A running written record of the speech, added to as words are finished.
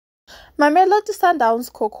Mamelodi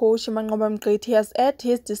Sundowns co-coach Manqoba Mngqithi has aired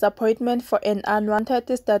his disappointment for an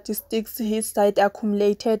unwanted statistics his side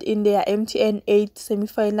accumulated in their MTN8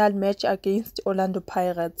 semi-final match against Orlando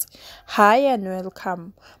Pirates. "Hi and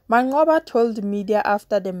welcome," Manqoba told media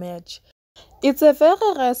after the match. "It's a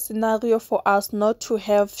very rare scenario for us not to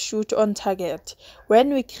have shoot on target,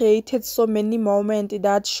 when we created so many moments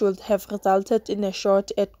that should have resulted in a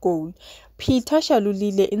shot at goal. Peter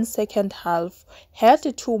Shalulile in second half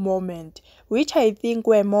had two moments, which I think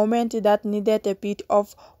were moments that needed a bit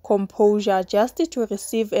of composure just to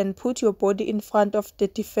receive and put your body in front of the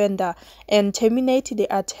defender and terminate the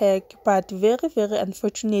attack, but very, very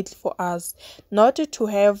unfortunately for us, not to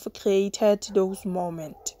have created those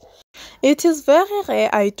moments. It is very rare,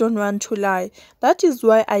 I don't want to lie. That is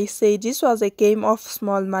why I say this was a game of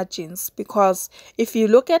small margins, because if you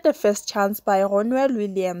look at the first chance by Ronwell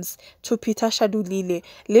Williams to Peter Shalulile,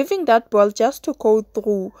 leaving that ball just to go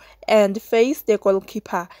through and face the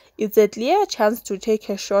goalkeeper, it's a clear chance to take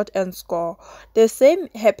a shot and score. The same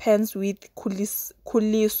happens with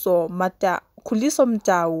Khuliso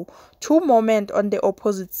Mtau, two moments on the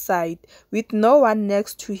opposite side, with no one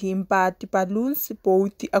next to him but balloons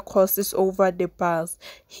both crosses over the bars,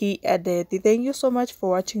 he added. Thank you so much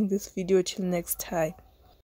for watching this video. Till next time.